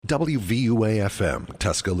WVUA-FM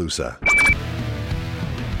Tuscaloosa.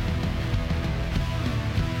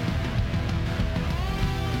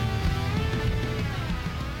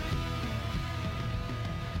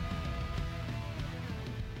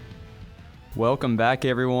 Welcome back,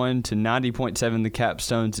 everyone, to 90.7 The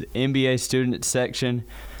Capstone's NBA Student Section.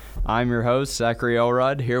 I'm your host, Zachary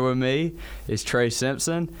Elrod. Here with me is Trey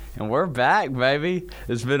Simpson, and we're back, baby.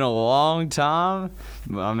 It's been a long time.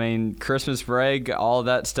 I mean, Christmas break, all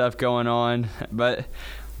that stuff going on, but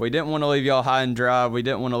we didn't want to leave y'all high and dry. We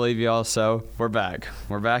didn't want to leave y'all, so we're back.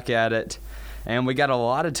 We're back at it, and we got a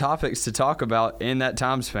lot of topics to talk about in that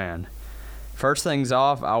time span. First things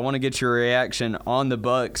off, I want to get your reaction on the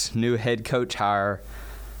Bucks' new head coach hire.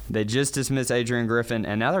 They just dismissed Adrian Griffin,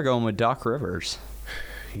 and now they're going with Doc Rivers.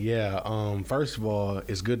 Yeah, first of all,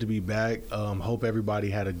 it's good to be back. Hope everybody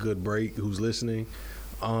had a good break who's listening.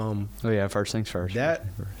 First things first. That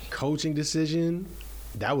coaching decision,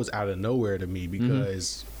 that was out of nowhere to me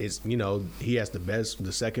because it's, he has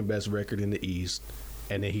the second best record in the East,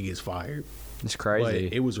 and then he gets fired. It's crazy.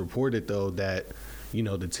 But it was reported, though, that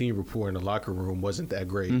the team rapport in the locker room wasn't that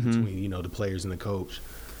great between, the players and the coach.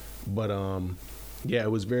 But, it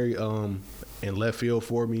was very in left field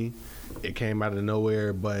for me. It came out of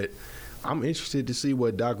nowhere. But I'm interested to see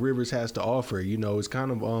what Doc Rivers has to offer. It's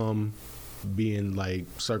kind of being,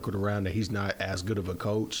 circled around that he's not as good of a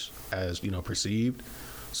coach as, perceived.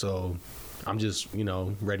 So I'm just,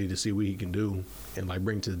 ready to see what he can do and,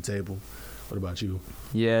 bring to the table. What about you?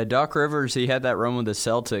 Yeah, Doc Rivers, he had that run with the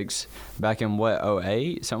Celtics back in,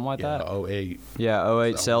 08? Something like that? Yeah, 08. Yeah,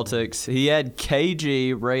 08 Celtics. He had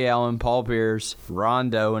KG, Ray Allen, Paul Pierce,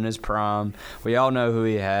 Rondo in his prime. We all know who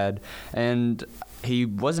he had. And he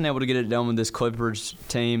wasn't able to get it done with this Clippers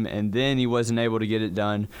team, and then he wasn't able to get it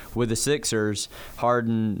done with the Sixers.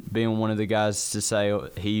 Harden being one of the guys to say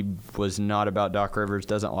he was not about Doc Rivers,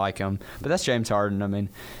 doesn't like him. But that's James Harden. I mean,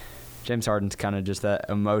 James Harden's kind of just that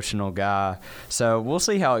emotional guy. So we'll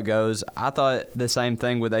see how it goes. I thought the same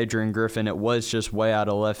thing with Adrian Griffin. It was just way out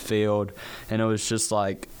of left field, and it was just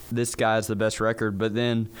like, this guy's the best record. But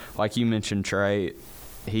then, like you mentioned, Trey,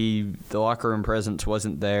 the locker room presence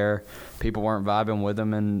wasn't there. People weren't vibing with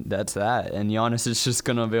him, and that's that. And Giannis is just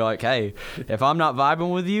going to be like, hey, if I'm not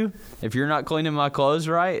vibing with you, if you're not cleaning my clothes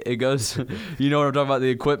right, it goes, you know what I'm talking about,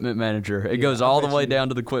 the equipment manager. It goes all the way down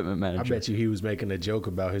to the equipment manager. I bet you he was making a joke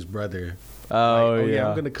about his brother. Oh, yeah,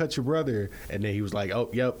 I'm going to cut your brother. And then he was like,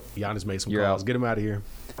 oh, yep, Giannis made some calls. Out. Get him out of here.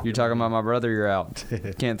 You're talking about my brother, you're out.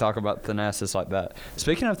 Can't talk about Thanasis like that.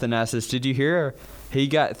 Speaking of Thanasis, did you hear he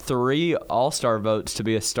got 3 All-Star votes to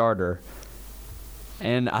be a starter?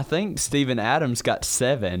 And I think Steven Adams got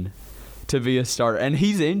 7 to be a starter, and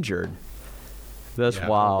he's injured. That's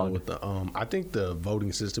wild. I think the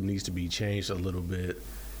voting system needs to be changed a little bit.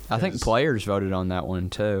 I think players voted on that one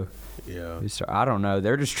too. Yeah. I don't know.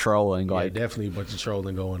 They're just trolling. Yeah, definitely a bunch of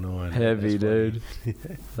trolling going on. Heavy, dude.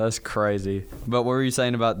 That's crazy. But what were you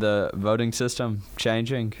saying about the voting system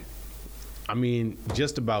changing? I mean,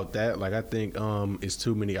 just about that. I think it's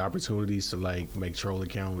too many opportunities to, make troll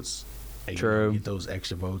accounts and get those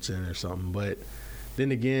extra votes in or something. But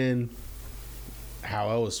then again, how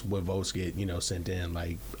else would votes get, sent in?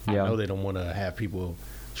 I know they don't want to have people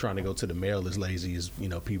trying to go to the mail as lazy as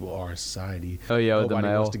people are in society. Oh yeah, nobody the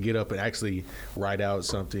mail. wants to get up and actually write out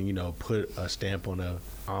something, put a stamp on a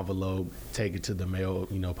envelope, take it to the mail,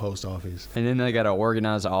 post office. And then they got to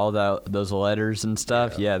organize all those letters and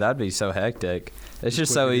stuff. Yeah, that'd be so hectic. It's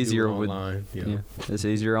just so easier online. Yeah, it's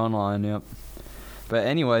easier online. Yep. But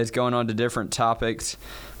anyways, going on to different topics.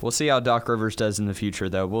 We'll see how Doc Rivers does in the future,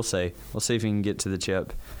 though. We'll see. We'll see if he can get to the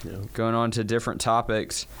chip. Yeah. Going on to different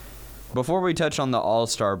topics. Before we touch on the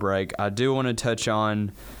All-Star break, I do want to touch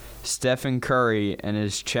on Stephen Curry and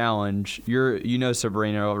his challenge. You know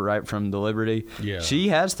Sabrina, right, from the Liberty? Yeah. She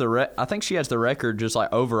has I think she has the record just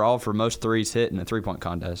overall for most threes hit in a three-point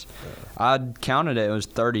contest. Yeah. I counted it was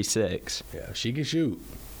 36. Yeah, she can shoot.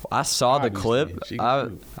 I saw the clip. I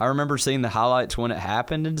remember seeing the highlights when it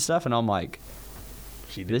happened and stuff, and I'm like,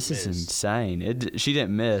 this is insane. She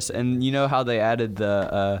didn't miss. And you know how they added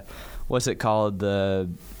the, what's it called, the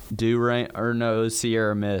dew rain, or no,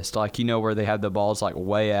 Sierra Mist, where they have the balls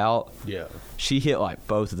way out. Yeah. She hit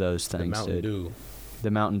both of those things. The Mountain Dew.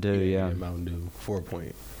 The Mountain Dew, yeah. Mountain Dew,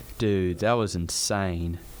 4-point. Dude, that was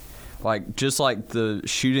insane. The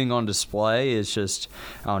shooting on display is just,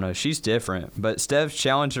 I don't know, she's different. But Steph's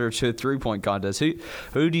challenged her to a 3-point contest.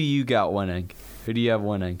 Who do you got winning? Who do you have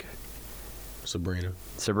winning? Sabrina?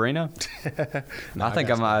 No, I think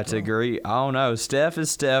I might have to agree. I don't know. Steph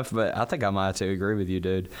is Steph, but I think I might have to agree with you,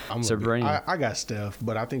 dude. Sabrina. I got Steph,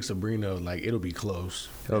 but I think Sabrina, like, it'll be close.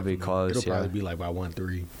 It'll be close, It'll probably be like by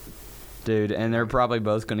 1-3. Dude, and they're probably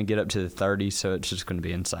both going to get up to the 30s, so it's just going to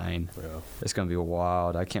be insane. Yeah. It's going to be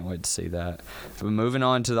wild. I can't wait to see that. But moving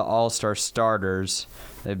on to the All-Star starters,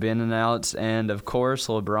 they've been announced, and, of course,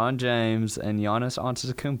 LeBron James and Giannis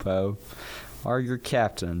Antetokounmpo are your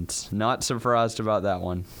captains. Not surprised about that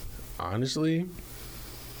one. Honestly,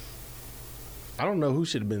 I don't know who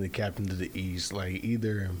should have been the captain to the East. Like,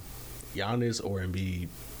 either Giannis or Embiid.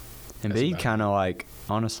 Embiid kind of like,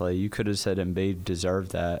 honestly, you could have said Embiid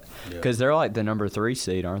deserved that. Because they're like the number 3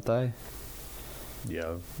 seed, aren't they?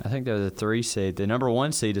 Yeah. I think they're the 3 seed. The number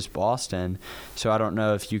 1 seed is Boston. So I don't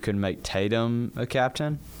know if you could make Tatum a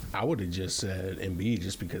captain. I would have just said Embiid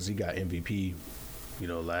just because he got MVP,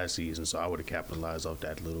 last season. So I would have capitalized off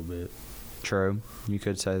that a little bit. True. You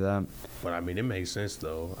could say that. But, I mean, it makes sense,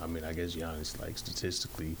 though. I mean, I guess Giannis, like,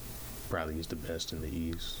 statistically, probably is the best in the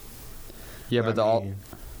East. Yeah, but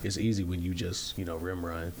it's easy when you just, rim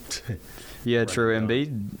run. Yeah, true.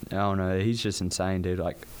 Embiid, I don't know. He's just insane, dude.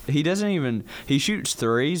 Like, he shoots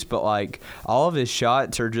threes, but, like, all of his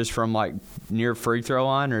shots are just from, like, near free throw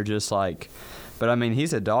line or just, like, but, I mean,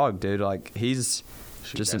 he's a dog, dude. Like, he's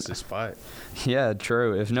just that's his spot. Yeah,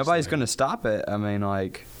 true. If nobody's going to stop it, I mean,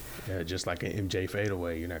 like. Yeah, just like an MJ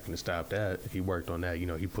fadeaway, you're not going to stop that. He worked on that.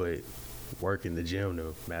 He put work in the gym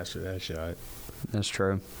to master that shot. That's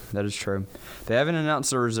true. That is true. They haven't announced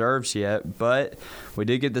the reserves yet, but we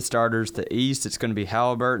did get the starters. The East, it's going to be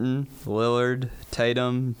Halliburton, Lillard,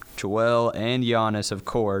 Tatum, Joel, and Giannis, of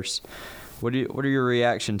course. What are your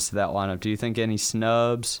reactions to that lineup? Do you think any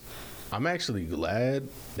snubs? I'm actually glad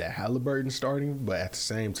that Halliburton's starting, but at the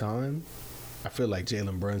same time, I feel like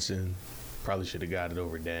Jalen Brunson probably should have got it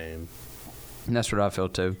over Dame. And that's what I feel,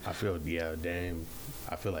 too. Dame.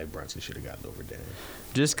 I feel like Brunson should have got it over Dame.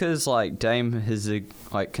 Just because, like, Dame, his,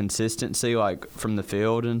 like, consistency, like, from the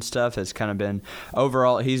field and stuff has kind of been,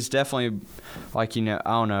 overall, he's definitely, like, I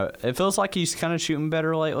don't know. It feels like he's kind of shooting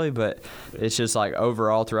better lately, but it's just, like,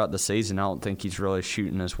 overall throughout the season, I don't think he's really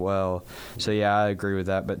shooting as well. So, yeah, I agree with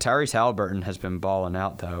that. But Tyrese Halliburton has been balling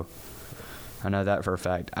out, though. I know that for a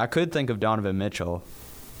fact. I could think of Donovan Mitchell.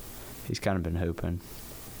 He's kind of been hooping.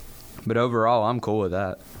 But overall, I'm cool with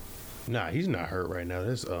that. Nah, he's not hurt right now.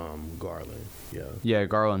 That's Garland. Yeah. Yeah,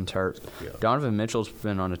 Garland's hurt. Yeah. Donovan Mitchell's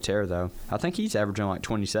been on a tear, though. I think he's averaging like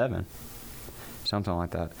 27. Something like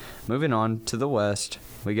that. Moving on to the West,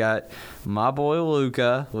 we got my boy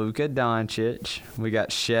Luka Doncic. We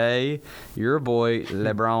got Shea, your boy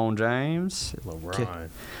LeBron James.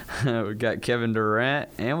 We got Kevin Durant,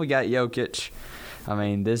 and we got Jokic. I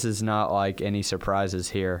mean, this is not like any surprises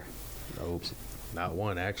here. Nope. Not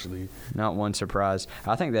one, actually. Not one surprise.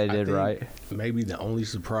 I think they did right. Maybe the only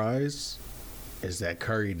surprise is that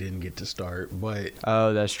Curry didn't get to start, but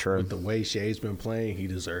oh, that's true. With the way Shea's been playing, he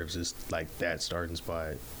deserves that starting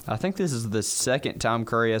spot. I think this is the second time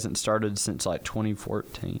Curry hasn't started since like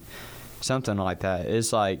 2014, something like that.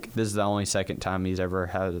 It's like this is the only second time he's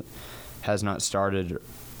ever has not started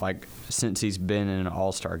like since he's been in an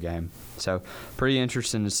All-Star game. So pretty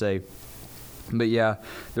interesting to see. But yeah,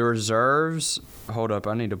 the reserves. Hold up,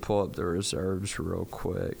 I need to pull up the reserves real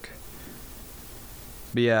quick.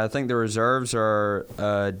 But yeah, I think the reserves are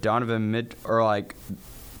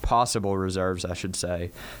possible reserves, I should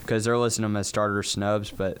say, because they're listing them as starter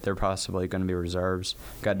snubs, but they're possibly going to be reserves.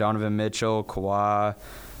 Got Donovan Mitchell, Kawhi,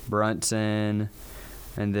 Brunson,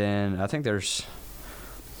 and then I think there's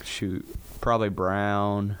probably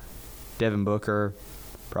Brown, Devin Booker,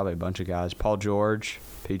 probably a bunch of guys. Paul George,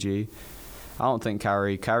 PG. I don't think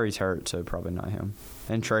Kyrie's hurt, so probably not him.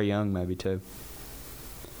 And Trae Young maybe too.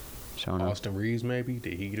 So Austin Reeves maybe?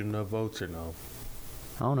 Did he get enough votes or no?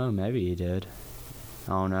 I don't know. Maybe he did.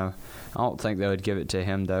 I don't know. I don't think they would give it to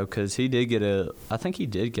him though, because I think he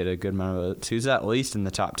did get a good amount of votes. He was at least in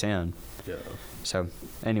the top 10. Yeah. So,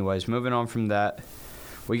 anyways, moving on from that,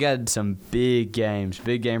 we got some big game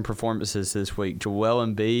performances this week. Joel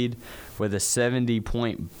Embiid with a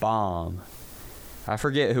 70-point bomb. I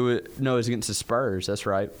forget who it was against the Spurs. That's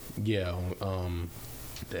right. Yeah,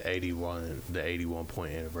 the 81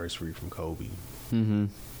 point anniversary from Kobe. Mm-hmm.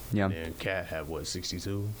 Yeah. And Cat had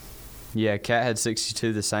 62? Yeah, Cat had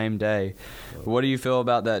 62 the same day. What do you feel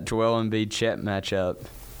about that Joel Embiid Chet matchup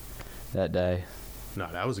that day? No,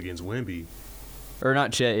 that was against Wemby. Or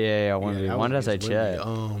not Chet, yeah, Wemby. Why did I say Chet?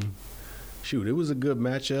 It was a good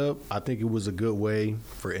matchup. I think it was a good way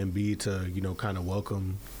for Embiid to, kind of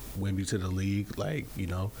welcome Wemby to the league,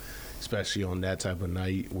 especially on that type of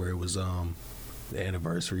night where it was the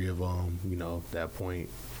anniversary of that point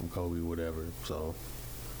from Kobe, whatever. So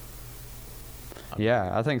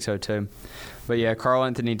yeah, I think so too. But yeah, Karl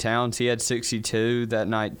Anthony Towns, he had 62 that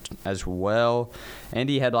night as well, and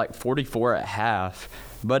he had like 44 at half.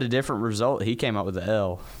 But a different result, he came out with the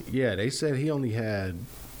L. Yeah, they said he only had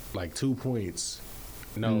like 2 points.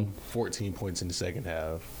 No, 14 points in the second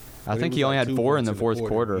half. I think he only had 4 in the fourth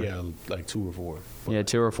quarter. Yeah, like 2 or 4. Yeah,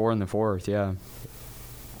 2 or 4 in the fourth, yeah.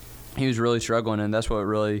 He was really struggling, and that's what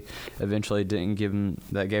really eventually gave him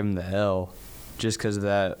the L, just because of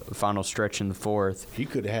that final stretch in the fourth. He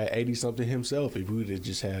could have had 80-something himself if we would have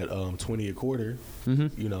just had 20 a quarter,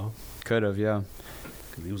 Could have, yeah.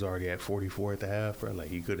 Because he was already at 44 at the half, bro. Like,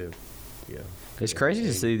 he could have, yeah. It's crazy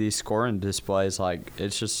to see these scoring displays. Like,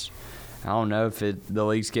 it's just, I don't know if the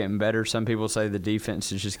league's getting better. Some people say the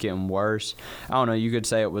defense is just getting worse. I don't know. You could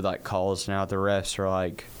say it with, like, calls now. The refs are,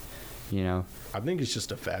 like, I think it's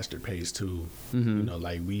just a faster pace, too.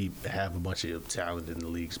 Like, we have a bunch of talent in the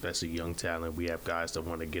league, especially young talent. We have guys that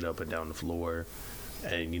want to get up and down the floor.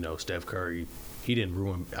 And, Steph Curry, he didn't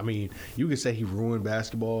ruin – I mean, you could say he ruined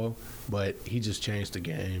basketball, but he just changed the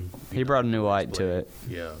game. He brought a new light to it.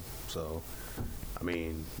 Yeah. So, I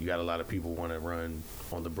mean, you got a lot of people want to run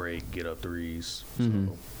on the break, get up threes.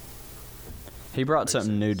 So he brought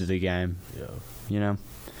something new to the game. Yeah.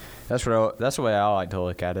 That's the way I like to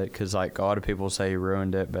look at it, because like a lot of people say he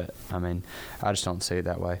ruined it, but I mean, I just don't see it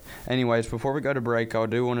that way. Anyways, before we go to break, I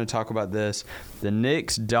do want to talk about this. The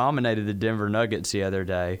Knicks dominated the Denver Nuggets the other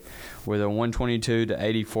day with a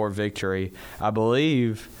 122-84 victory. I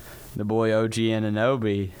believe the boy OG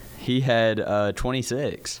Anunoby, he had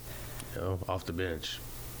 26. Off the bench.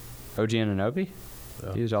 OG Anunoby?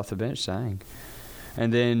 Yeah. He was off the bench, dang.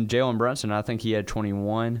 And then Jalen Brunson, I think he had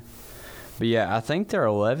 21. But yeah, I think they're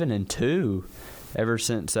 11-2 ever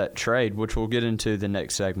since that trade, which we'll get into the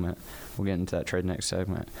next segment. We'll get into that trade next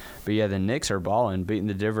segment. But yeah, the Knicks are balling, beating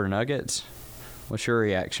the Denver Nuggets. What's your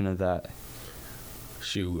reaction to that?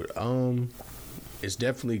 Shoot, it's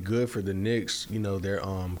definitely good for the Knicks. Their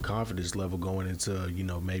confidence level going into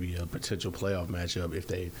maybe a potential playoff matchup if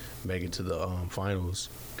they make it to the finals.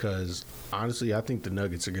 Because honestly, I think the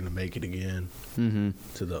Nuggets are going to make it again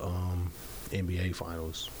to the NBA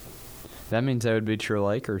finals. That means they would beat your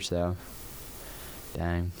Lakers, though.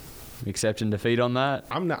 Dang. Accepting defeat on that?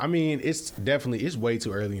 I'm not. I mean, it's way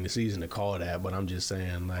too early in the season to call that, but I'm just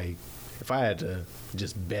saying, like, if I had to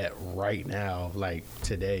just bet right now, like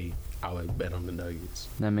today, I would bet on the Nuggets.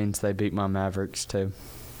 That means they beat my Mavericks, too.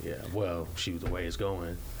 Yeah, well, shoot, the way it's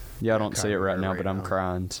going. Yeah, I don't see it right now, but I'm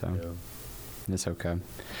crying, so it's okay.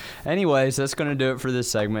 Anyways, that's going to do it for this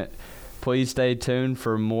segment. Please stay tuned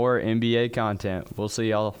for more NBA content. We'll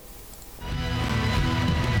see y'all.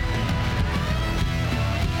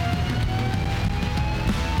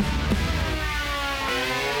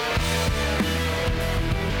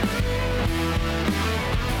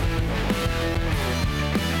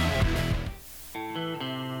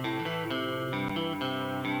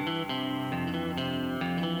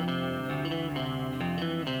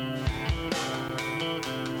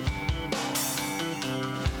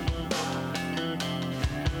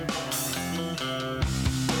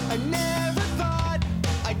 I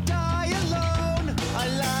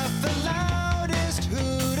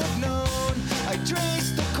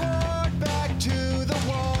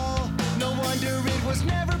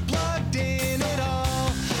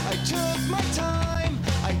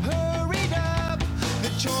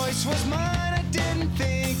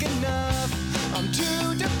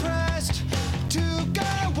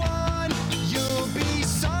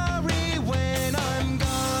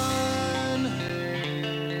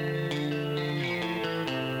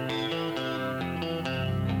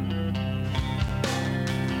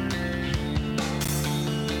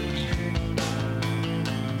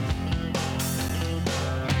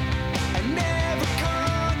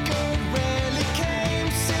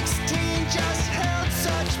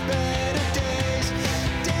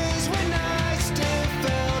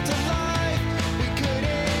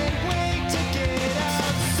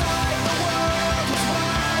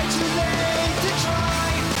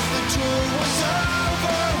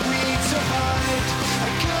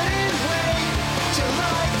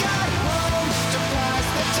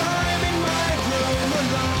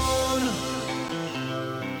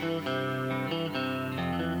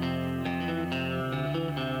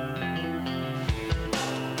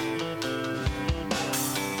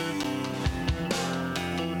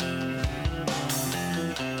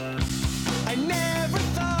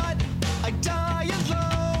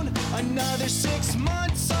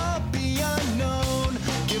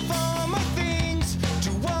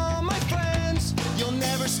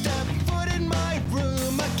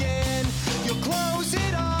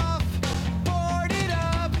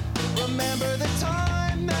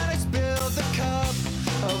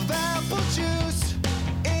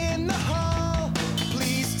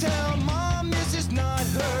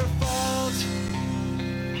her fault.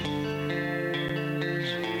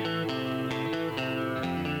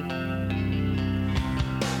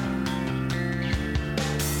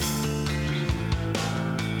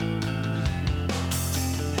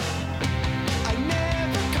 I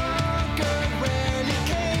never conquered, rarely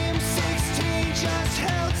came 16, just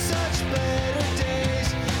held such better days.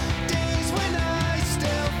 Days when I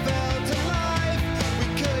still felt alive. We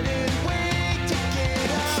couldn't wait to get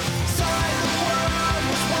outside. The world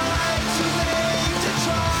was wide, too late to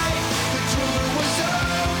try. The tour was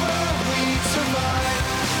over, we'd survive.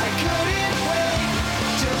 I couldn't wait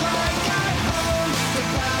till I got home to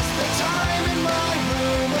pass the time in my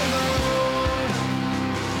room alone.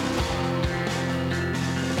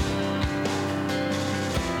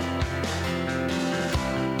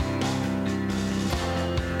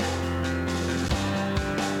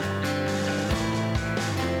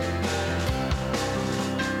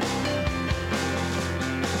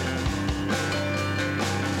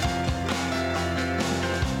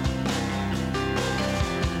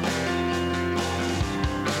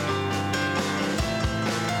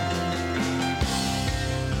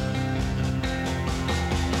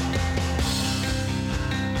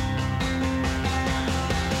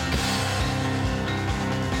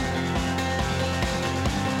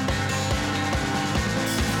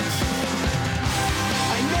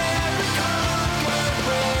 I never conquered,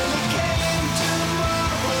 rarely came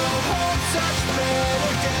tomorrow. Hold such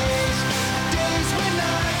better days. Days when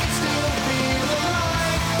I can still feel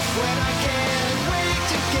alive. When I can't wait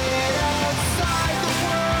to get outside. The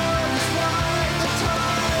world is wide, the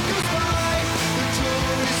time goes by. The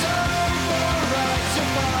tour is over, I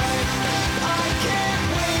survive. I can't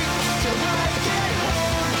wait till I get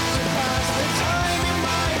home to pass the time in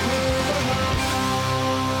my room alone.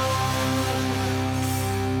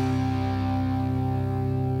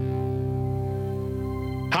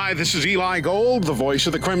 Hi, this is Eli Gold, the voice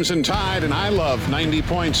of the Crimson Tide, and I love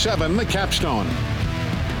 90.7 The Capstone.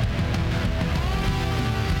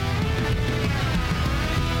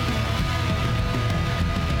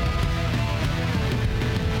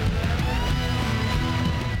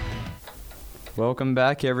 Welcome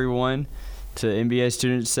back, everyone, to NBA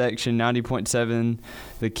Student Section 90.7,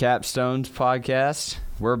 the Capstones podcast.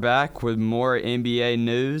 We're back with more NBA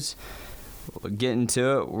news. Getting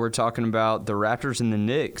to it, we're talking about the Raptors and the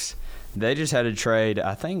Knicks. They just had a trade,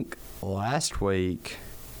 I think, last week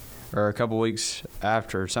or a couple weeks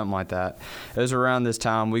after, something like that. It was around this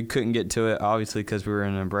time. We couldn't get to it, obviously, because we were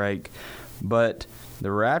in a break. But the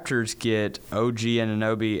Raptors get OG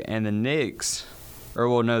Anunoby, and the Knicks –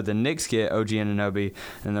 the Knicks get OG Anunoby,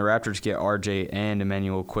 and the Raptors get RJ and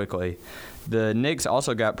Emmanuel Quickley. The Knicks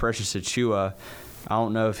also got Precious Achiuwa. I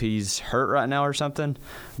don't know if he's hurt right now or something,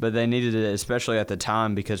 but they needed it, especially at the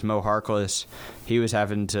time, because Mo Harkless, he was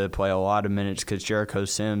having to play a lot of minutes because Jericho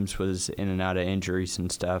Sims was in and out of injuries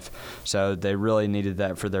and stuff. So they really needed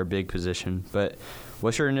that for their big position. But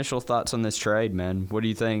what's your initial thoughts on this trade, man? What do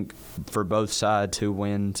you think for both sides? Who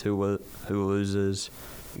wins, who loses?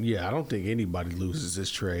 Yeah, I don't think anybody loses this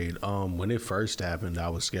trade. When it first happened, I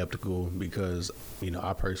was skeptical because,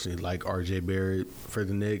 I personally like RJ Barrett for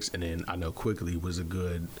the Knicks, and then I know Quickley was a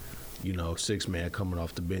good, six-man coming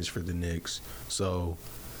off the bench for the Knicks. So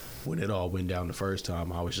when it all went down the first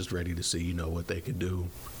time, I was just ready to see, what they could do.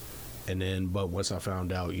 And then, but once I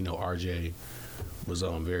found out, RJ was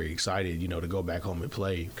very excited, to go back home and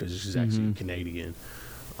play because he's actually Canadian.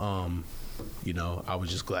 I was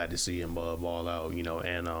just glad to see him ball out, and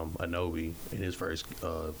Anunoby in his first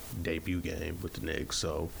debut game with the Knicks.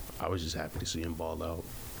 So I was just happy to see him ball out.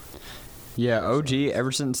 Yeah, OG,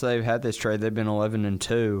 ever since they've had this trade, they've been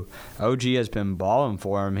 11-2. OG has been balling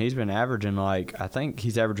for him. He's been averaging I think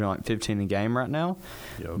he's averaging 15 a game right now.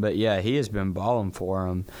 Yep. But yeah, he has been balling for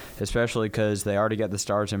him, especially because they already got the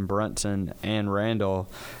stars in Brunson and Randall.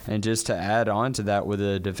 And just to add on to that with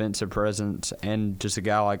a defensive presence and just a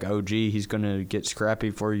guy like OG, he's going to get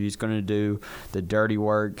scrappy for you. He's going to do the dirty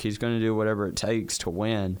work. He's going to do whatever it takes to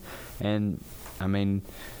win. And,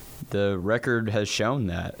 the record has shown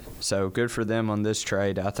that. So good for them on this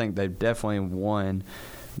trade. I think they've definitely won.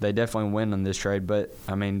 They definitely win on this trade. But,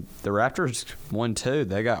 the Raptors won too.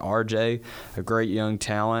 They got RJ, a great young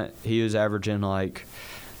talent. He was averaging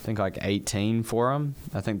 18 for them.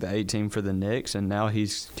 I think the 18 for the Knicks. And now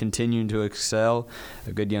he's continuing to excel.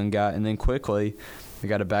 A good young guy. And then Quickley, they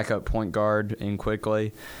got a backup point guard in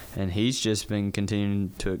Quickley, and he's just been continuing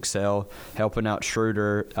to excel, helping out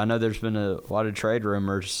Schroeder. I know there's been a lot of trade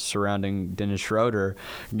rumors surrounding Dennis Schroeder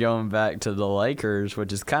going back to the Lakers,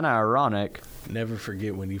 which is kind of ironic. Never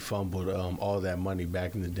forget when he fumbled all that money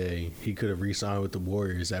back in the day. He could have re-signed with the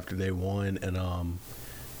Warriors after they won, and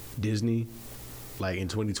Disney, like in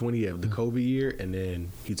 2020 of the COVID year, and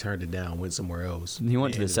then he turned it down, went somewhere else. He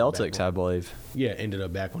went to the Celtics, I believe. Yeah, ended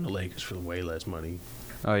up back on the Lakers for way less money.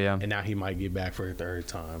 Oh, yeah. And now he might get back for a third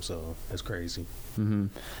time, so that's crazy.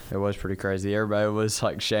 It was pretty crazy. Everybody was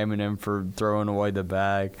like shaming him for throwing away the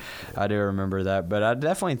bag. I do remember that. But I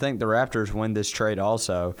definitely think the Raptors win this trade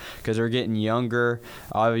also because they're getting younger.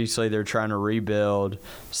 Obviously, they're trying to rebuild.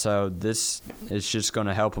 So this is just going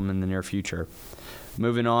to help them in the near future.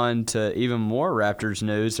 Moving on to even more Raptors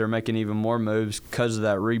news, they're making even more moves because of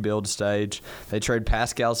that rebuild stage. They trade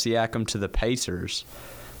Pascal Siakam to the Pacers.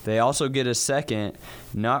 They also get a second,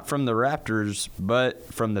 not from the Raptors,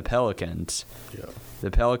 but from the Pelicans. Yeah. The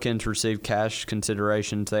Pelicans receive cash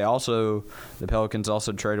considerations. The Pelicans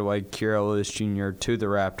also trade away Kira Lewis Jr. to the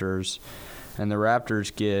Raptors. And the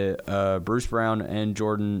Raptors get Bruce Brown and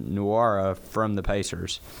Jordan Nwora from the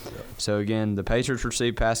Pacers. Yeah. So, again, the Pacers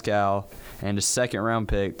receive Pascal and a second-round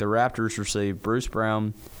pick. The Raptors receive Bruce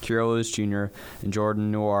Brown, Kira Lewis Jr., and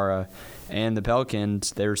Jordan Nwora. And the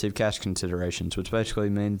Pelicans, they receive cash considerations, which basically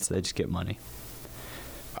means they just get money.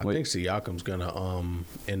 I think Siakam's going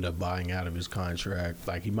to end up buying out of his contract.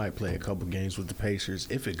 Like, he might play a couple games with the Pacers.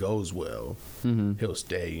 If it goes well, he'll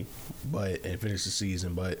stay and finish the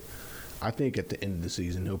season. But I think at the end of the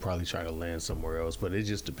season, he'll probably try to land somewhere else. But it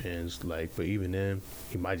just depends. Like, but even then,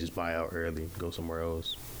 he might just buy out early, go somewhere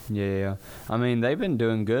else. Yeah. I mean, they've been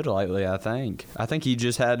doing good lately, I think. I think he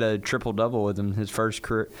just had a triple-double with him, his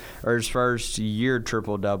first year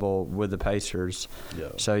triple-double with the Pacers. Yeah.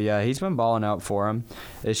 So, yeah, he's been balling out for him.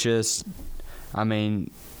 It's just, I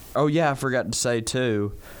mean, I forgot to say,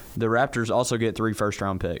 too, the Raptors also get 3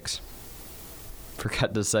 first-round picks.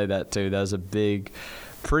 Forgot to say that, too. That was a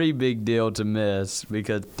pretty big deal to miss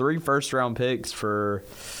because 3 first-round picks for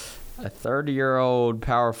a 30-year-old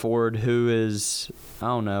power forward who is, I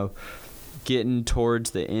don't know, getting towards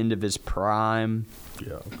the end of his prime.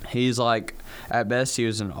 Yeah. He's like, at best, he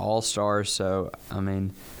was an all-star. So, I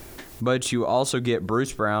mean, but you also get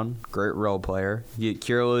Bruce Brown, great role player. You get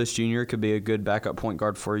Kira Lewis Jr., could be a good backup point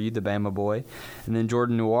guard for you, the Bama boy. And then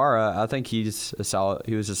Jordan Nwora, I think he was a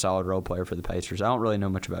solid role player for the Pacers. I don't really know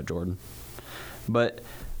much about Jordan. But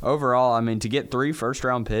overall, I mean, to get 3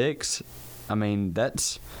 first-round picks, I mean,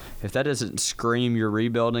 if that doesn't scream you're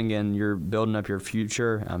rebuilding and you're building up your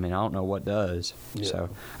future, I mean, I don't know what does. Yeah. So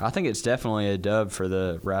I think it's definitely a dub for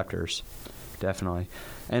the Raptors, definitely.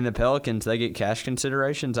 And the Pelicans, they get cash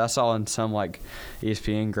considerations. I saw in some like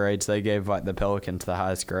ESPN grades they gave like the Pelicans the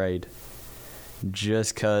highest grade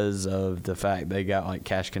just because of the fact they got like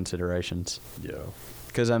cash considerations. Yeah.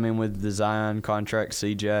 Because, I mean, with the Zion contract,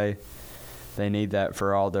 CJ, they need that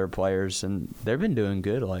for all their players, and they've been doing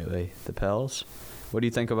good lately, the Pels. What do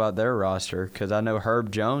you think about their roster? Because I know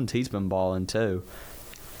Herb Jones, he's been balling too.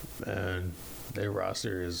 Man, their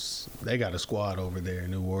roster they got a squad over there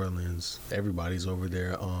in New Orleans. Everybody's over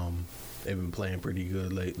there. They've been playing pretty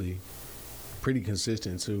good lately. Pretty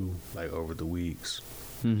consistent too, like over the weeks.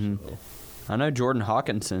 So. I know Jordan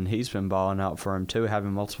Hawkinson, he's been balling out for him too,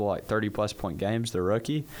 having multiple like 30-plus point games, the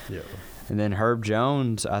rookie. Yeah. And then Herb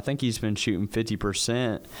Jones, I think he's been shooting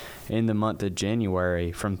 50% in the month of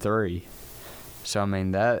January from 3. So, I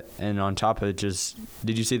mean, that, and on top of it,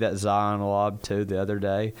 did you see that Zion lob, too, the other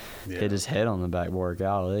day? Yeah. Hit his head on the backboard,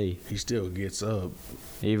 golly. He still gets up.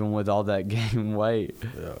 Even with all that gain weight.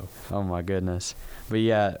 Yeah. Oh, my goodness. But,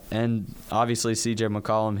 yeah, and obviously C.J.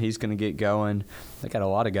 McCollum, he's going to get going. They got a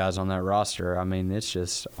lot of guys on that roster. I mean, it's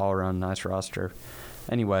just all-around nice roster.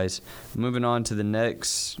 Anyways, moving on to the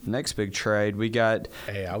next big trade, we got.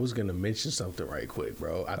 Hey, I was gonna mention something right quick,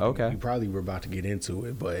 bro. I think we probably were about to get into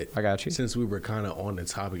it, but I got you. Since we were kind of on the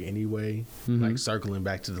topic anyway, like circling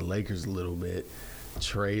back to the Lakers a little bit,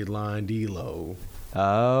 trade line D'Lo.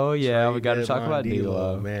 Oh yeah, we got to talk about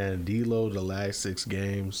D'Lo. Man, D'Lo the last 6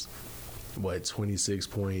 games, 26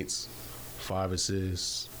 points, 5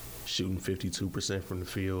 assists. Shooting 52% from the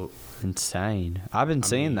field. Insane. I've been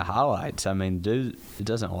seeing the highlights. I mean, dude, it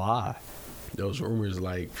doesn't lie. Those rumors,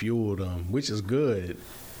 like, fueled them, which is good.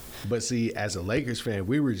 But, see, as a Lakers fan,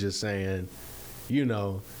 we were just saying,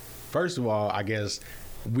 first of all, I guess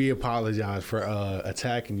we apologize for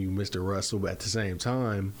attacking you, Mr. Russell, but at the same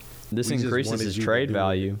time, this increases his trade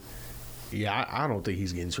value. Yeah, I don't think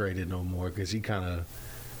he's getting traded no more because he kind of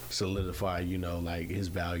solidified, like, his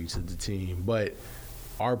value to the team. But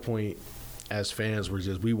our point as fans was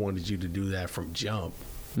just we wanted you to do that from jump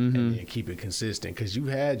and keep it consistent because you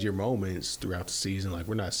had your moments throughout the season. Like,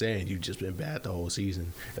 we're not saying you've just been bad the whole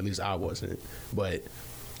season. At least I wasn't. But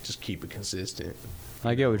just keep it consistent.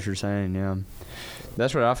 I get what you're saying, yeah.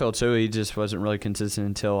 That's what I feel, too. He just wasn't really consistent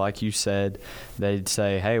until, like you said, they'd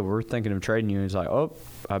say, hey, we're thinking of trading you. He's like, oh,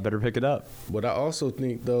 I better pick it up. But I also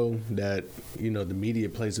think, though, that, the media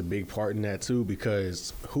plays a big part in that, too,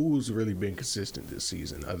 because who's really been consistent this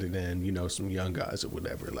season other than, some young guys or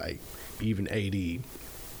whatever? Like, even AD,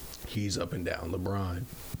 he's up and down. LeBron,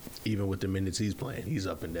 even with the minutes he's playing, he's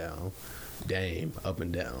up and down. Dame, up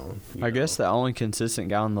and down. I guess the only consistent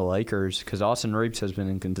guy on the Lakers, because Austin Reeves has been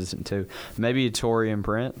inconsistent too. Maybe Taurean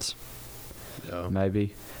Prince. Yeah.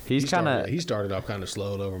 Maybe. He started off kind of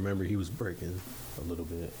slow, though. Remember, he was breaking a little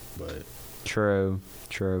bit. But True.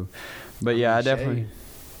 But, I definitely.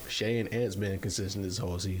 Shea and Ant's been consistent this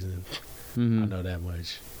whole season. Mm-hmm. I know that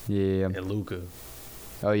much. Yeah. And Luka.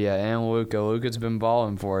 Oh, yeah, and Luka. Luka's been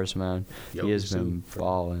balling for us, man. Jokic he has been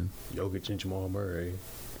balling. Jokic and Jamal Murray.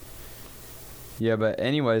 Yeah, but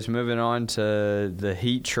anyways, moving on to the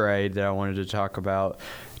Heat trade that I wanted to talk about.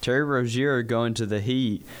 Terry Rozier going to the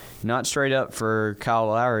Heat, not straight up for Kyle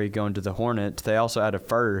Lowry going to the Hornets. They also had a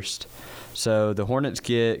first. So the Hornets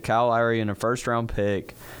get Kyle Lowry and a first-round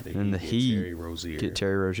pick, and the Heat get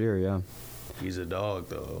Terry Rozier, yeah. He's a dog,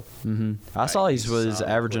 though. Mm-hmm. I saw he was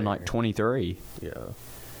averaging like 23. Yeah.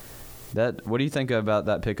 What do you think about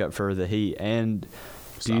that pickup for the Heat? And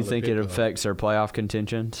do you think it affects their playoff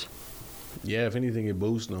contentions? Yeah, if anything, it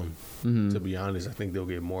boosts them. Mm-hmm. To be honest, I think they'll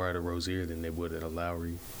get more out of Rozier than they would out of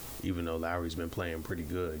Lowry, even though Lowry's been playing pretty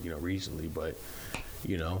good, recently. But,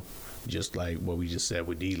 just like what we just said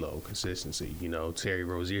with D'Lo, consistency. Terry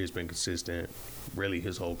Rozier's been consistent really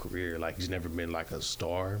his whole career. Like, he's never been like a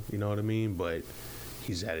star, you know what I mean? But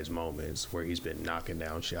he's had his moments where he's been knocking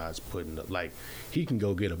down shots, he can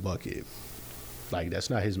go get a bucket. Like, that's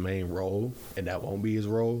not his main role, and that won't be his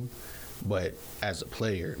role. But as a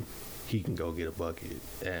player, he can go get a bucket.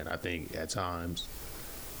 And I think at times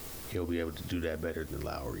he'll be able to do that better than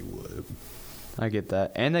Lowry would. I get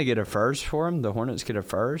that. And they get a first for him. The Hornets get a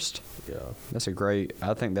first. Yeah.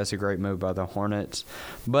 I think that's a great move by the Hornets.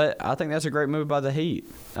 But I think that's a great move by the Heat.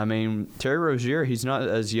 I mean, Terry Rozier, he's not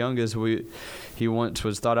as young as he once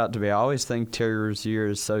was thought out to be. I always think Terry Rozier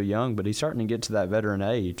is so young, but he's starting to get to that veteran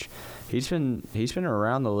age. He's been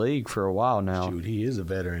around the league for a while now. Shoot, he is a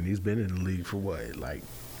veteran. He's been in the league for what, like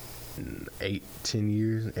 8,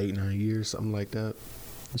 9 years, something like that.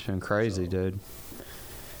 It's been crazy, dude.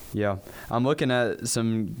 Yeah. I'm looking at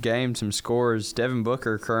some games, some scores. Devin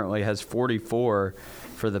Booker currently has 44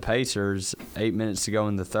 for the Pacers, 8 minutes to go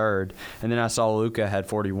in the third. And then I saw Luka had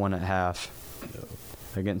 41 at half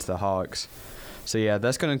against the Hawks. So, yeah,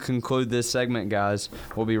 that's going to conclude this segment, guys.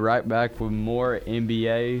 We'll be right back with more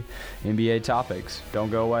NBA topics. Don't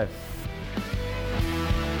go away.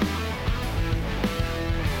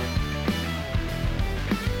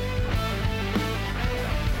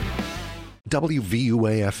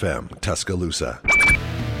 WVUA-FM Tuscaloosa.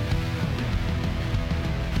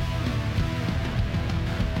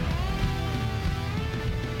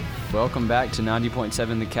 Welcome back to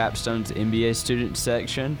 90.7 The Capstone's NBA student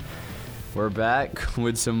section. We're back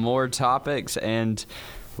with some more topics, and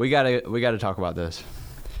we gotta talk about this.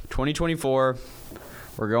 2024,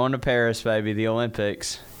 we're going to Paris, baby, the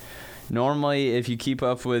Olympics. Normally, if you keep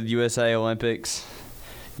up with USA Olympics,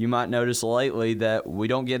 you might notice lately that we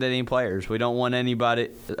don't get any players. We don't want anybody.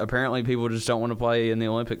 Apparently, people just don't want to play in the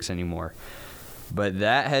Olympics anymore. But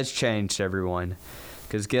that has changed, everyone.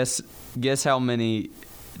 Because guess how many,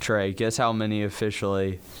 Trey, guess how many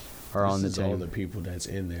officially are on the team? All the people that's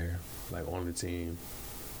in there, like on the team.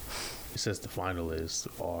 It says the finalists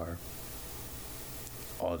are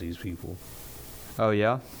all these people. Oh,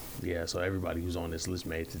 yeah? Yeah, so everybody who's on this list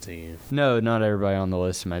made the team. No, not everybody on the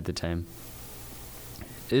list made the team.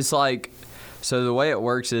 It's like, so the way it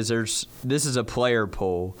works is this is a player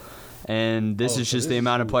pool, and this is just the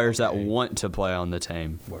amount of players that want to play on the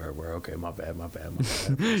team. Where okay, my bad.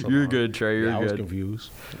 You're good, Trey, you're good. I was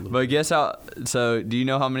confused. But guess how, so do you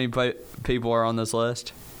know how many people are on this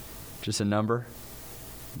list? Just a number?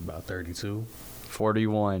 About 32.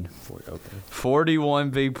 41. 40, okay.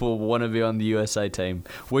 41 people want to be on the USA team,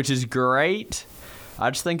 which is great. I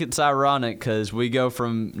just think it's ironic because we go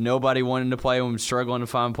from nobody wanting to play and struggling to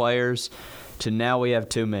find players to now we have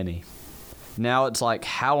too many. Now it's like,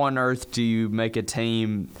 how on earth do you make a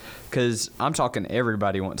team? Because I'm talking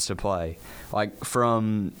everybody wants to play. Like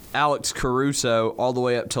from Alex Caruso all the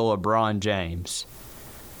way up to LeBron James.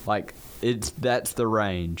 Like, that's the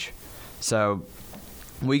range. So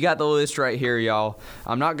we got the list right here, y'all.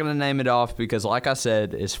 I'm not going to name it off because, like I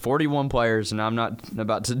said, it's 41 players, and I'm not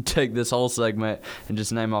about to take this whole segment and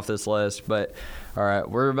just name off this list. But all right,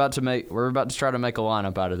 we're about to try to make a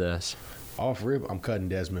lineup out of this. Off rip, I'm cutting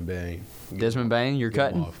Desmond Bain. Desmond Bain, you're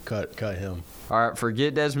Get him cutting? off. Cut him. All right,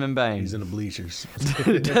 forget Desmond Bain. He's in the bleachers.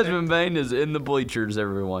 Desmond Bain is in the bleachers,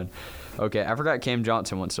 everyone. Okay, I forgot Cam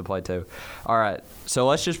Johnson wants to play too. All right, so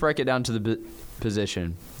let's just break it down to the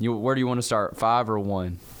position. Where do you want to start, 5 or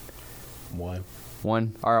 1? 1.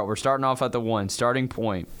 1? All right, we're starting off at the 1. Starting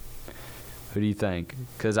point. Who do you think?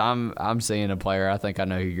 Because I'm seeing a player. I think I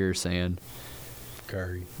know who you're seeing.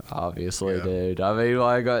 Curry. Obviously, Yeah. dude. I mean,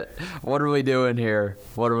 like, what are we doing here?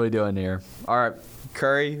 What are we doing here? All right,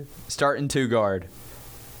 Curry, starting 2 guard.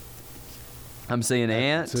 I'm seeing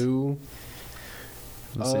Ant. 2.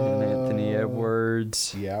 I'm seeing Anthony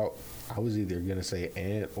Edwards. Yeah, I was either gonna say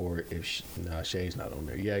Ant or if Shay's not on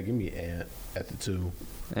there. Yeah, give me Ant at the 2.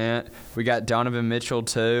 And we got Donovan Mitchell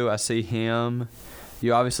too. I see him.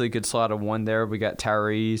 You obviously could slot a 1 there. We got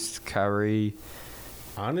Tyrese, Kyrie.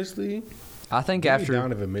 Honestly, I think give after me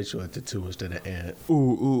Donovan Mitchell at the 2 instead of Ant.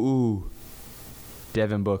 ooh,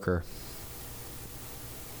 Devin Booker.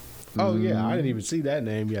 Oh yeah, I didn't even see that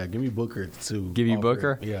name. Yeah, give me Booker at the 2. Give you Off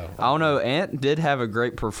Booker? rip. Yeah. I don't know. Ant did have a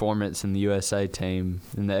great performance in the USA team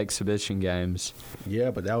in the exhibition games.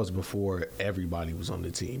 Yeah, but that was before everybody was on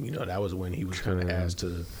the team. You know, that was when he was kind of True. asked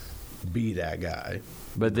to be that guy.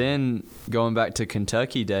 But then going back to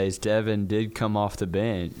Kentucky days, Devin did come off the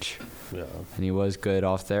bench, Yeah. and he was good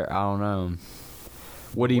off there. I don't know.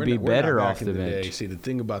 Would he We're be not- we're not better back off in the day. bench? See, the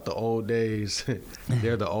thing about the old days,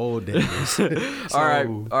 they're the old days. All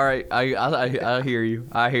right. I hear you.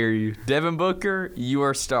 I hear you. Devin Booker, you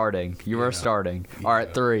are starting. You are Yeah. starting. All right,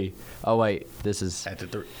 Yeah. 3. Oh wait, this is. At the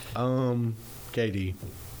 3. KD.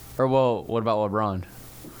 Or well, what about LeBron?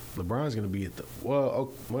 LeBron's gonna be at the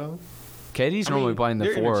well. KD's normally playing the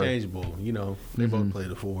they're 4. interchangeable. You know, they both play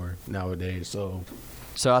the 4 nowadays. So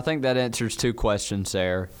So I think that answers 2 questions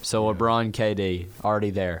there. So Yeah. LeBron, KD, already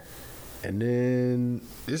there. and then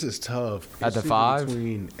this is tough. At It's the either 5?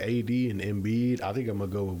 between AD and Embiid. I think I'm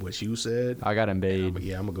gonna go with what you said. I got Embiid.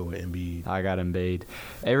 I'm gonna go with Embiid. I got Embiid.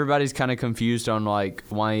 Everybody's kind of confused on like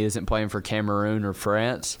why he isn't playing for Cameroon or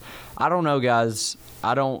France. I don't know, guys.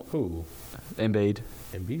 I don't. Who? Embiid.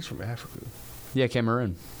 Embiid's from Africa. Yeah,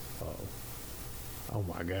 Cameroon. Oh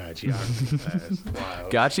my God, geography class. Wow.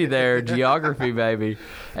 Got you there, geography, baby.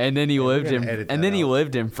 And then he lived gotta in, edit and that then he out.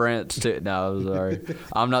 lived in France too. No, I'm sorry.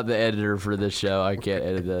 I'm not the editor for this show. I can't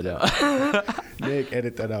edit that out. Nick,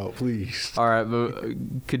 edit that out, please. All right,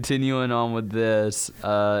 but continuing on with this,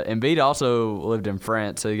 Embiid also lived in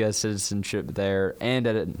France, so he got citizenship there and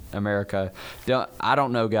in America. I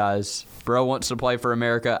don't know, guys. Bro wants to play for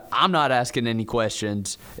America. I'm not asking any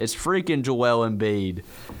questions. It's freaking Joel Embiid.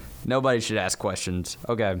 Nobody should ask questions.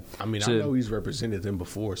 Okay. I mean, So- I know he's represented them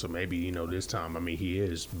before, so maybe, this time, he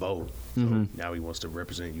is both. So now he wants to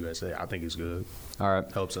represent USA. I think it's good. All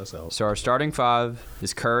right. Helps us out. So our starting 5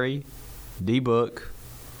 is Curry, D-Book,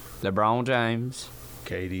 LeBron James,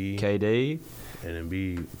 KD KD, and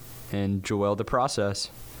Embiid. and Joel the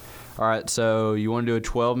Process. All right, so you want to do a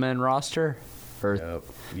 12-man roster? Or Yep.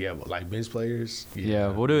 Yeah, but like bench players. yeah,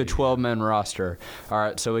 we'll do a 12-man roster. All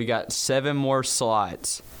right, so we got 7 more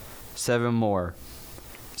slots. 7 more.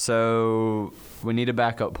 So we need a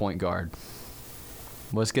backup point guard.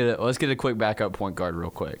 Let's get a quick backup point guard real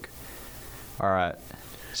quick. All right.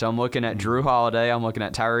 So I'm looking at Drew Holiday. I'm looking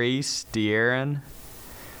at Tyrese, De'Aaron.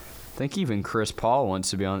 I think even Chris Paul wants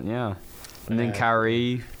to be on. Yeah. And then Yeah.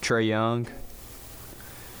 Kyrie, Trey Young.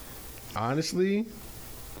 Honestly,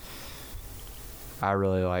 I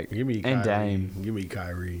really like. give me Kyrie. And Dame. Give me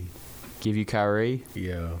Kyrie. Give you Kyrie.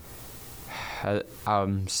 Yeah.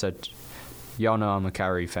 I'm such. Y'all know I'm a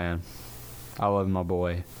Kyrie fan. I love my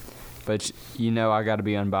boy, but I got to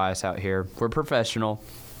be unbiased out here. We're professional.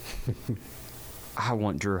 I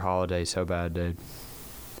want Drew Holiday so bad, dude.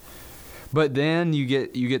 But then you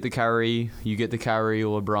get the Kyrie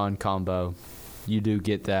LeBron combo. You do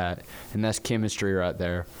get that, and that's chemistry right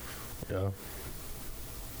there. Yeah.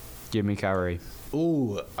 Give me Kyrie.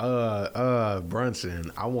 Ooh,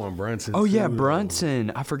 Brunson. I want Brunson. Oh yeah, too, though.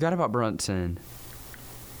 Brunson. I forgot about Brunson.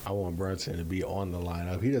 I want Brunson to be on the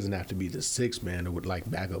lineup. He doesn't have to be the 6th man or with like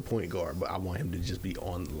backup point guard, but I want him to just be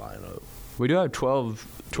on the lineup. We do have 12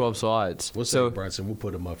 slots. We'll so say Brunson. We'll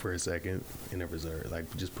put him up for a second in the reserve.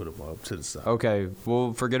 Like just put him up to the side. okay,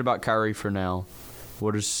 we'll forget about Kyrie for now.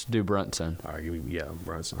 We'll just do Brunson. All right, give me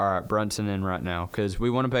Brunson. All right, Brunson in right now because we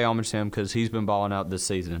want to pay homage to him because he's been balling out this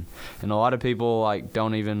season, and a lot of people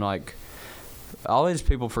don't even all these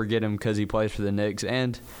people forget him because he plays for the Knicks,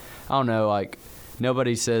 and I don't know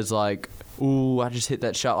nobody says ooh, I just hit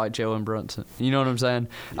that shot like Jalen Brunson. You know what I'm saying?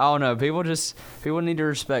 I don't know. People need to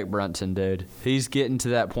respect Brunson, dude. He's getting to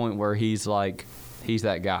that point where he's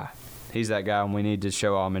that guy. he's that guy, and we need to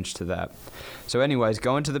show homage to that. So, anyways,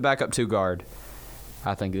 going to the backup 2 guard.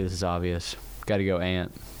 I think this is obvious. Got to go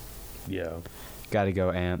Ant. Yeah. Got to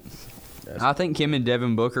go Ant. I think him and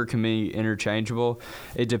Devin Booker can be interchangeable.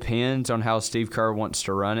 It depends on how Steve Kerr wants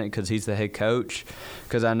to run it because he's the head coach.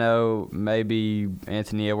 Because I know maybe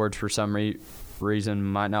Anthony Edwards, for some reason,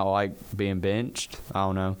 might not like being benched. I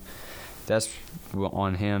don't know. That's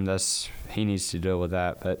on him. He needs to deal with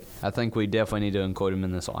that. But I think we definitely need to include him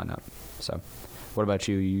in this lineup. So, what about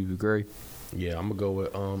you? You agree? Yeah, I'm going to go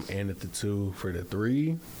with Ant at the 2 for the 3.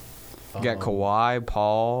 You got Kawhi,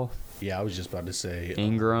 Paul. Yeah, I was just about to say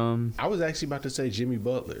Ingram. I was actually about to say Jimmy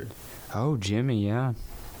Butler. Oh, Jimmy, yeah.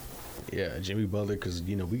 Yeah, Jimmy Butler, because,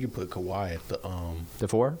 we could put Kawhi at the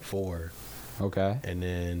 4? 4. Okay. And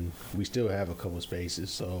then we still have a couple spaces,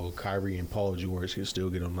 so Kyrie and Paul George can still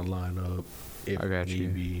get on the lineup if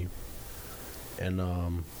need be. And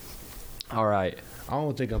all right. I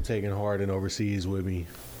don't think I'm taking Harden overseas with me.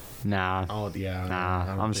 Nah.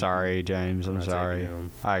 I'm sorry, James. I'm sorry.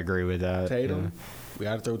 I agree with that. Tatum. Yeah. We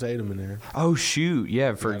got to throw Tatum in there. Oh, shoot.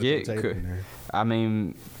 Yeah, forget. I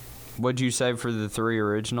mean, what'd you say for the 3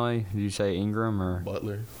 originally? Did you say Ingram or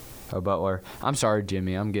Butler? Oh, Butler. I'm sorry,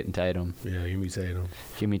 Jimmy. I'm getting Tatum. Yeah, give me Tatum.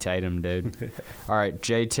 Give me Tatum, dude. All right,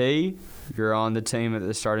 JT, you're on the team at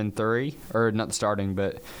the starting 3. Or not the starting,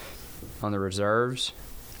 but on the reserves.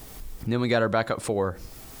 And then we got our backup 4.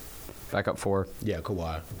 Backup 4. Yeah,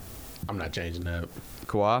 Kawhi. I'm not changing that.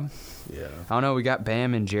 Kawhi? Yeah. I don't know. We got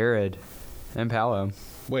Bam and Jared and Paolo.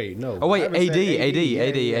 Wait, no. Oh, wait, AD.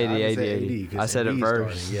 I said it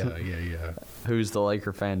first. Starting. Yeah. Who's the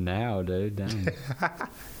Laker fan now, dude? Dang.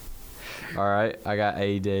 All right, I got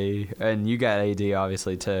AD. And you got AD,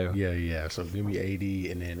 obviously, too. Yeah. So give me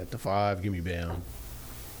AD, and then at the 5, give me Bam.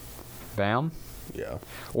 Bam? Yeah.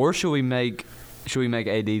 Or should we make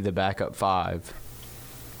AD the backup 5?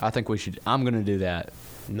 I think we should. I'm going to do that.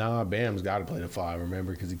 Nah, Bam's got to play the 5,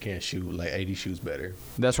 remember, because he can't shoot. Like, AD shoots better.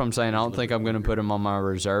 That's what I'm saying. I don't think I'm going to put him on my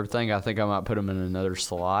reserve thing. I think I might put him in another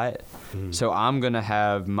slot. Mm-hmm. So I'm going to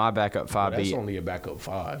have my backup 5 that's only a backup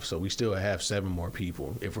 5, so we still have 7 more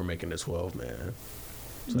people if we're making this 12, man.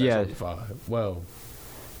 So that's only 5. Well,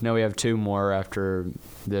 no, we have 2 more after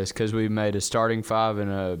this because we made a starting 5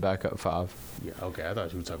 and a backup 5. Yeah, okay. I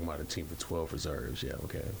thought you were talking about a team with 12 reserves. Yeah,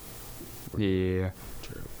 okay. Yeah.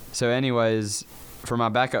 True. So anyways, for my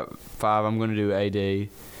backup 5, I'm going to do AD.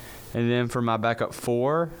 And then for my backup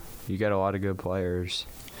 4, you got a lot of good players.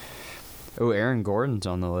 Oh, Aaron Gordon's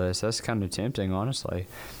on the list. That's kind of tempting, honestly.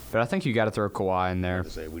 But I think you got to throw Kawhi in there.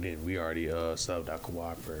 We already subbed out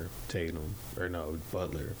Kawhi for Tatum. Or no,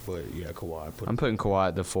 Butler. But yeah, Kawhi. I'm putting Kawhi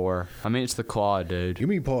at the 4. I mean, it's the claw, dude. Give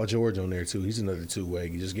me Paul George on there, too. He's another 2-way.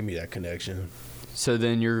 Just give me that connection. So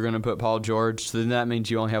then you're going to put Paul George. So then that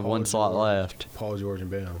means you only have one slot left. Paul George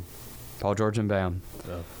and Bam. Paul George and Bam.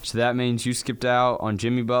 Yeah. So that means you skipped out on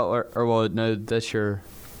Jimmy Butler. Or, well, no, that's your...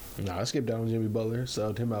 No, I skipped out on Jimmy Butler.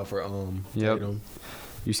 Subbed him out for Tatum.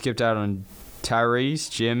 You skipped out on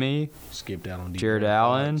Tyrese, Jimmy. Skipped out on Jared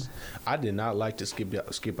Allen. Fox. I did not like to skip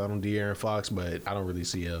out on De'Aaron Fox, but I don't really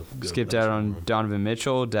see a good Skipped out on Donovan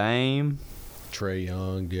Mitchell, Dame. Trey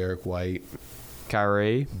Young, Derek White.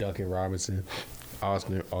 Kyrie. Duncan Robinson.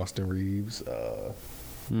 Austin Reeves.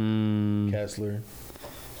 Kessler.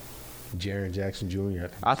 Jaren Jackson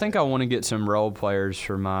Jr. I think I want to get some role players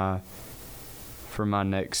for my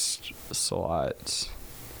next slots.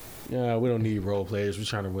 Yeah, we don't need role players. We're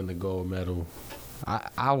trying to win the gold medal.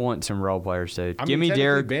 I want some role players, dude. Give me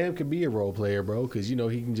Derek. Bam could be a role player, bro, because he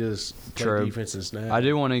can just play defense and snap. I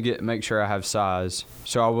do want to make sure I have size,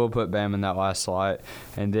 so I will put Bam in that last slot,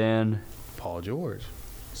 and then Paul George,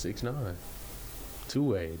 6'9",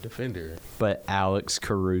 2-way defender. But Alex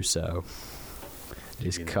Caruso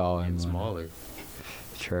is calling smaller.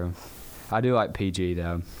 True. I do like PG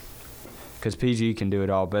though, because PG can do it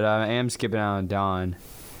all. But I am skipping out on Don.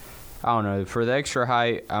 I don't know. For the extra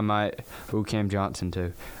height, I might. Ooh, Cam Johnson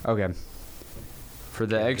too. Okay. For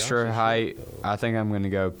the extra height, I think I'm going to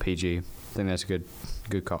go PG. I think that's a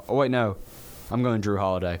good call. Oh wait, no, I'm going Drew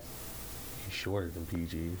Holiday. He's shorter than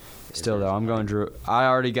PG. Still though, I'm going Drew. I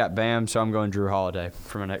already got Bam, so I'm going Drew Holiday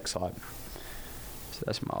for my next slot. So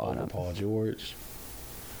that's my lineup. Paul George.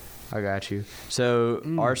 I got you. So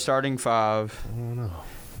our starting 5, I don't know,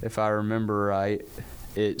 if I remember right,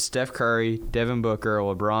 it's Steph Curry, Devin Booker,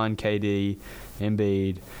 LeBron, KD,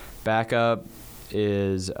 Embiid. Backup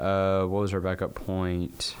is what was our backup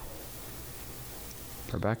point?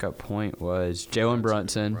 Our backup point was Jalen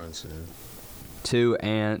Brunson. 2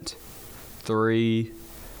 Ant, 3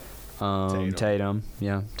 Tatum.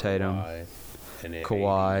 Yeah, Tatum. And then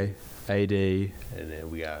Kawhi. AD. And then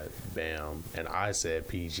we got Bam. And I said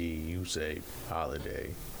PG. You say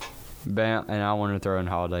Holiday. Bam, and I want to throw in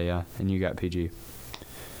Holiday, yeah. And you got PG.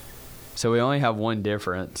 So we only have one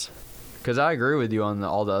difference. Because I agree with you on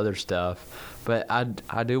all the other stuff. But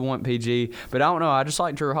I do want PG. But I don't know. I just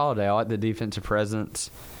like Drew Holiday. I like the defensive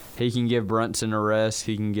presence. He can give Brunson a rest.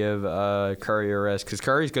 He can give Curry a rest. Because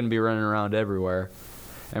Curry's going to be running around everywhere.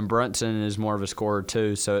 And Brunson is more of a scorer,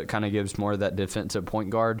 too. So it kind of gives more of that defensive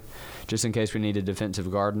point guard. Just in case we need a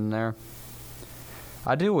defensive guard in there.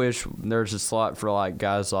 I do wish there's a slot for like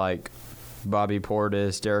guys like Bobby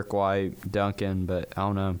Portis, Derek White, Duncan, but I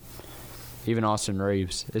don't know. Even Austin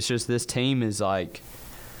Reeves. It's just this team is like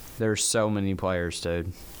there's so many players,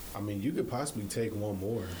 dude. I mean, you could possibly take one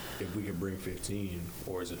more if we could bring 15,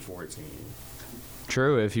 or is it 14?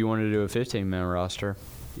 True, if you wanted to do a 15-man roster.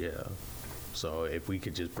 Yeah. So if we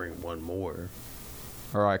could just bring one more.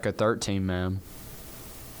 Or like a 13-man.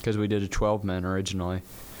 Because we did a 12-man originally.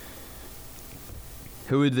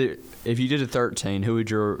 If you did a 13, who would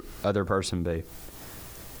your other person be?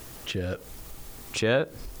 Chet.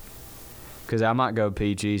 Chet? Because I might go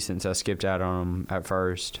PG since I skipped out on him at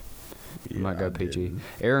first. I might go PG. didn't.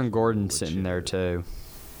 Aaron Gordon's sitting there too.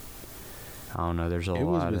 I don't know. There's a It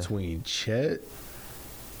lot was between Chet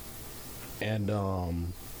and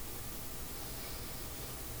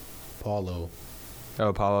Paulo.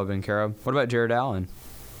 Oh, Paulo Banchero. What about Jared Allen?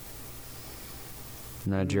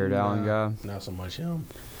 Not Jared Allen guy. Not so much him.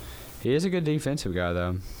 He is a good defensive guy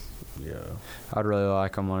though. Yeah. I'd really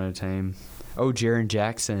like him on a team. Oh, Jaren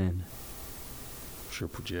Jackson.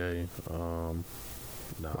 Triple J. I'm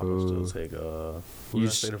gonna Ooh. still take who You did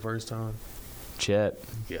I say the first time? Chet.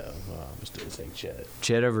 Yeah, I'm gonna still take Chet.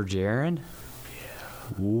 Chet over Jaren?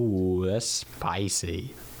 Yeah. Ooh, that's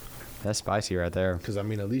spicy. That's spicy right there. Because I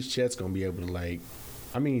mean, at least Chet's gonna be able to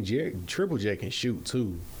Triple J can shoot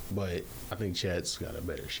too, but I think Chet's got a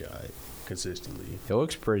better shot consistently. It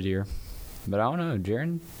looks prettier. But I don't know.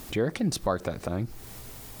 Jaren can spark that thing.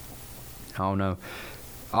 I don't know.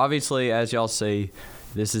 Obviously, as y'all see,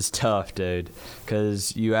 this is tough, dude.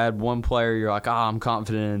 Because you add one player, you're like, I'm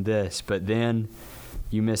confident in this. But then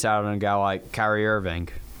you miss out on a guy like Kyrie Irving.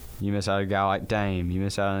 You miss out on a guy like Dame. You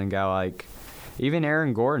miss out on a guy like even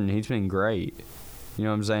Aaron Gordon. He's been great. You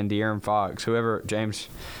know what I'm saying? De'Aaron Fox. Whoever. James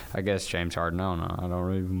Harden. I don't know. I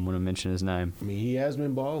don't even want to mention his name. I mean, he has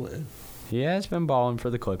been balling. He has been balling for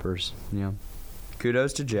the Clippers. Yeah.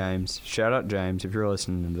 Kudos to James. Shout out James if you're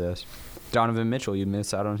listening to this. Donovan Mitchell, you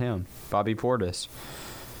miss out on him. Bobby Portis.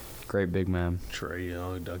 Great big man. Trey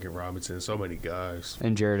Young, Duncan Robinson, so many guys.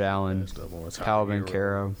 And Jared Allen. Calvin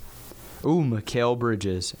Caro. Ooh, Mikal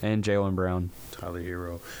Bridges and Jaylen Brown. Tyler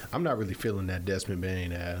Hero. I'm not really feeling that Desmond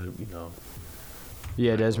Bain ad,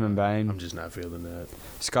 Yeah, Desmond Bain. I'm just not feeling that.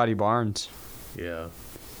 Scotty Barnes. Yeah.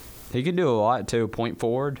 He can do a lot, too. Point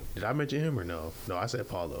forward. Did I mention him or no? No, I said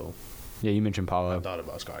Paulo. Yeah, you mentioned I Paulo. thought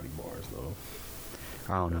about Scotty Barnes, though.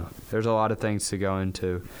 I don't know. There's a lot of things to go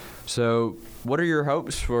into. So, what are your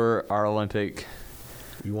hopes for our Olympic?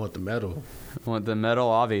 You want the medal. Want the medal,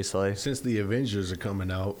 obviously. Since the Avengers are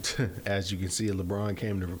coming out, as you can see, LeBron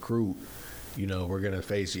came to recruit. We're going to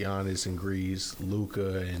face Giannis in Greece,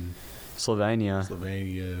 Luka and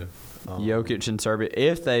Slovenia. Jokic in Serbia.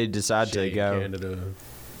 If they decide Shea to go. Canada.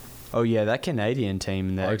 Oh, yeah, that Canadian team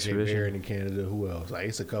in the RJ exhibition. Barrett in Canada. Who else?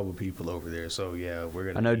 It's a couple people over there. So, yeah, we're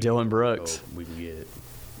going to. I know Dylan Brooks. We can get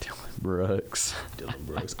Brooks. Dylan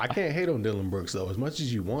Brooks. I can't hate on Dylan Brooks, though. As much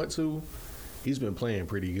as you want to, he's been playing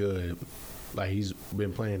pretty good. He's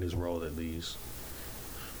been playing his role at least.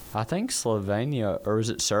 I think Slovenia, or was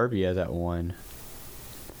it Serbia that won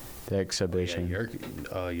the exhibition? Yeah,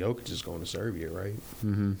 Jokic is going to Serbia, right?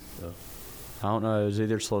 Mm-hmm. Yeah. I don't know. It was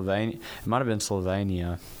either Slovenia. It might have been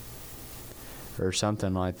Slovenia or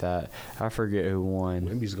something like that. I forget who won.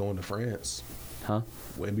 Wemby's going to France. Huh?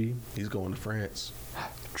 Wemby, he's going to France.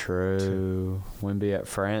 True. Wemby at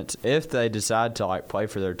France. If they decide to play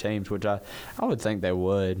for their teams, which I would think they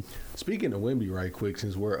would. Speaking of Wemby, right quick,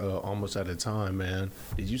 since we're almost out of time, man,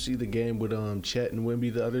 did you see the game with Chet and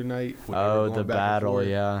Wemby the other night? Oh, the battle,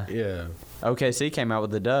 yeah. Yeah. OKC came out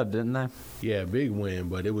with the dub, didn't they? Yeah, big win,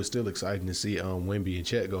 but it was still exciting to see Wemby and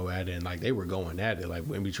Chet go at it, and they were going at it.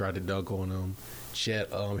 Wemby tried to dunk on him. Chet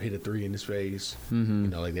hit a three in his face.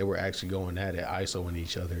 Mm-hmm. They were actually going at it, isoing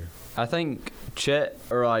each other. I think Chet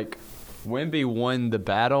Wemby won the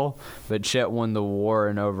battle, but Chet won the war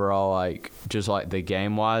and overall just the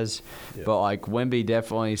game wise. Yeah. But Wemby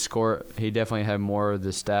definitely scored. He definitely had more of the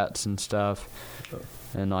stats and stuff,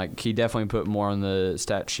 and he definitely put more on the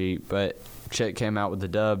stat sheet. But Chet came out with the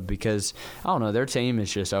dub because I don't know, their team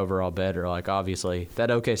is just overall better. Obviously that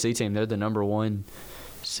OKC team, they're the number one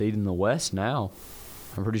seed in the West now.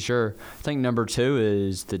 I'm pretty sure. I think number 2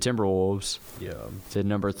 is the Timberwolves. Yeah. Then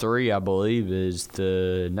number 3, I believe, is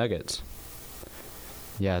the Nuggets.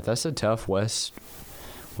 Yeah, that's a tough West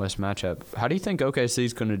matchup. How do you think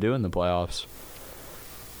OKC's going to do in the playoffs?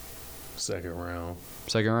 Second round.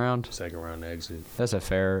 Second round? Second round exit. That's a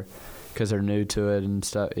fair, because they're new to it and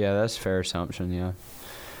stuff. Yeah, that's a fair assumption, yeah.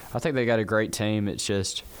 I think they got a great team. It's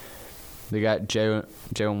just they got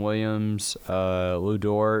Jalen Williams, Lou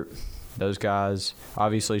Dort, those guys.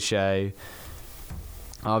 Obviously Shea.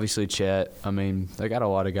 Obviously Chet. I mean, they got a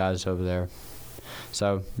lot of guys over there.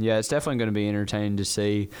 So, yeah, it's definitely going to be entertaining to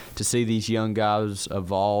see these young guys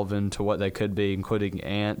evolve into what they could be, including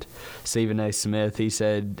Ant. Stephen A. Smith, he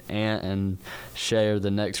said Ant and Shea are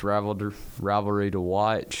the next rivalry to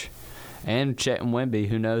watch. And Chet and Wemby,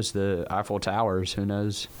 who knows, the Eiffel Towers, who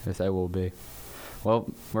knows if they will be.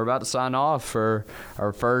 Well, we're about to sign off for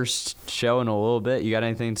our first show in a little bit. You got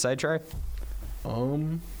anything to say, Trey?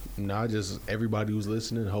 Nah, just everybody who's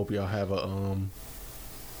listening, hope y'all have a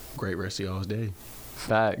great rest of y'all's day.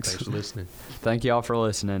 Facts. Thanks for listening. Thank y'all for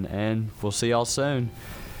listening, and we'll see y'all soon.